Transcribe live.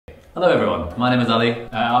Hello everyone, my name is Ali.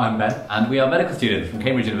 I'm Ben. And we are medical students from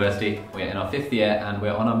Cambridge University. We're in our 5th year and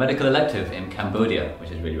we're on our medical elective in Cambodia, which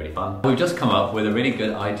is really fun. We've just come up with a really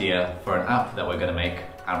good idea for an app that we're going to make,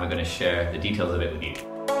 and we're going to share the details of it with you.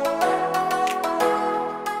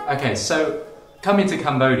 Okay, so coming to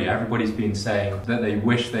Cambodia, everybody's been saying that they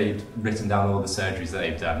wish they'd written down all the surgeries that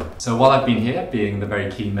they've done. So while I've been here, being the very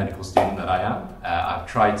keen medical student that I am, I've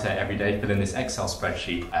tried to every day fill in this Excel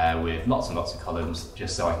spreadsheet with lots and lots of columns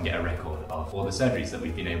just so I can get a record of all the surgeries that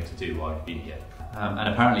we've been able to do while I've been here. And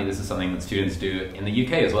apparently this is something that students do in the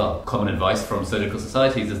UK as well. Common advice from surgical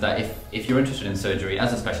societies is that if you're interested in surgery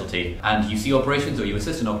as a specialty and you see operations or you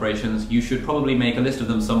assist in operations, you should probably make a list of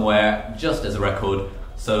them somewhere just as a record.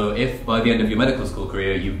 So if by the end of your medical school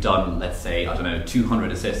career you've done, let's say,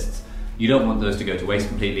 200 assists, you don't want those to go to waste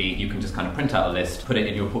completely. You can just kind of print out a list, put it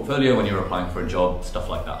in your portfolio when you're applying for a job, stuff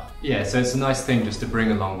like that. Yeah, so it's a nice thing just to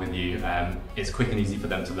bring along with you. It's quick and easy for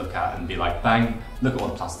them to look at and be like, bang, look at all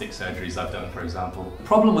the plastic surgeries I've done, for example. The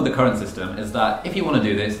problem with the current system is that if you want to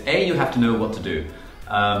do this, A, you have to know what to do.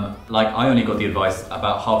 Like I only got the advice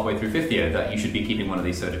about halfway through 5th year that you should be keeping one of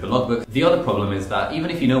these surgical logbooks. The other problem is that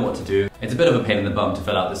even if you know what to do, it's a bit of a pain in the bum to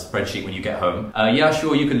fill out this spreadsheet when you get home. Yeah,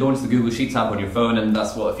 sure, you can launch the Google Sheets app on your phone, and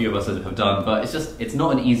that's what a few of us have done, but it's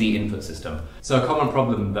not an easy input system. So a common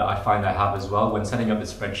problem that I find I have as well when setting up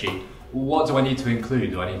this spreadsheet, what do I need to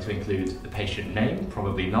include? Do I need to include the patient name?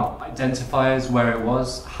 Probably not. Identifiers, where it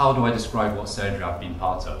was. How do I describe what surgery I've been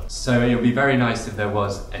part of? So it would be very nice if there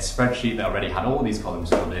was a spreadsheet that already had all these columns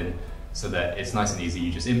filled in so that it's nice and easy.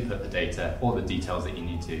 You just input the data, all the details that you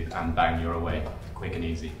need to, and bang, you're away. Quick and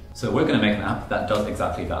easy. So we're going to make an app that does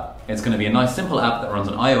exactly that. It's going to be a nice simple app that runs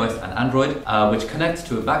on iOS and Android, which connects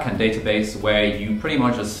to a backend database where you pretty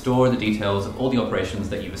much just store the details of all the operations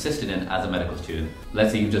that you've assisted in as a medical student.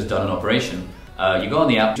 Let's say you've just done an operation. You go on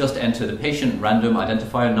the app, just enter the patient random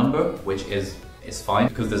identifier number, which is fine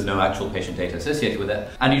because there's no actual patient data associated with it,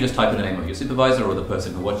 and you just type in the name of your supervisor or the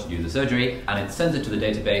person who watched you do the surgery, and it sends it to the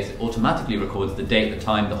database. It automatically records the date, the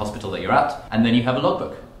time, the hospital that you're at, and then you have a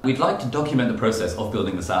logbook. We'd like to document the process of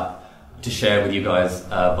building this app to share with you guys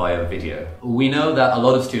via video. We know that a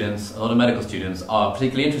lot of medical students are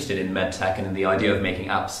particularly interested in medtech and in the idea of making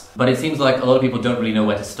apps, but it seems like a lot of people don't really know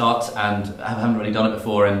where to start and haven't really done it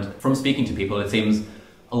before, and from speaking to people, it seems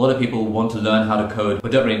a lot of people want to learn how to code but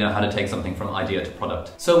don't really know how to take something from idea to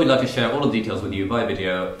product. So we'd like to share all the details with you via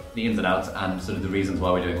video, the ins and outs, and sort of the reasons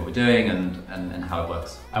why we're doing what we're doing and how it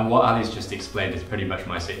works. And what Ali's just explained is pretty much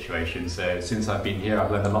my situation. So since I've been here, I've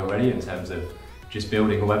learned a lot already in terms of just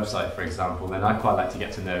building a website, for example, and I'd quite like to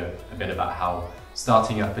get to know a bit about how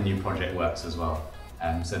starting up a new project works as well.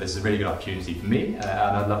 So this is a really good opportunity for me, and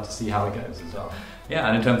I'd love to see how it goes as well. Yeah,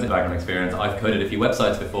 and in terms of background experience, I've coded a few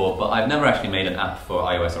websites before, but I've never actually made an app for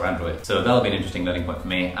iOS or Android. So that'll be an interesting learning point for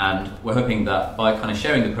me, and we're hoping that by kind of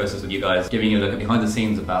sharing the process with you guys, giving you a look at behind the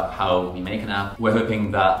scenes about how we make an app, we're hoping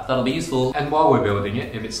that that'll be useful. And while we're building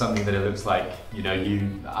it, if it's something that it looks like, you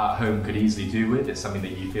at home could easily do with, it's something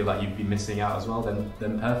that you feel like you'd be missing out as well,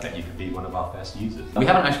 then perfect, you could be one of our first users. We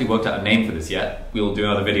haven't actually worked out a name for this yet. We'll do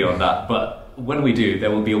another video on that, but when we do,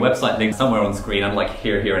 there will be a website link somewhere on screen, and like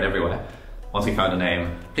here, and everywhere. Once we found a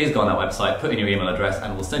name, please go on that website, put in your email address,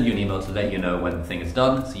 and we'll send you an email to let you know when the thing is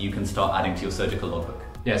done, so you can start adding to your surgical logbook.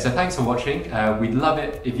 Yeah, so thanks for watching. We'd love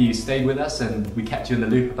it if you stayed with us and we kept you in the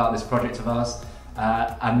loop about this project of ours,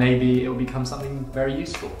 and maybe it will become something very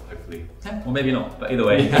useful, hopefully. Yeah, or maybe not, but either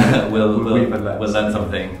way, we'll learn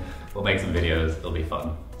something, we'll make some videos, it'll be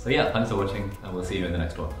fun. So yeah, thanks for watching, and we'll see you in the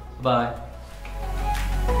next one. Bye.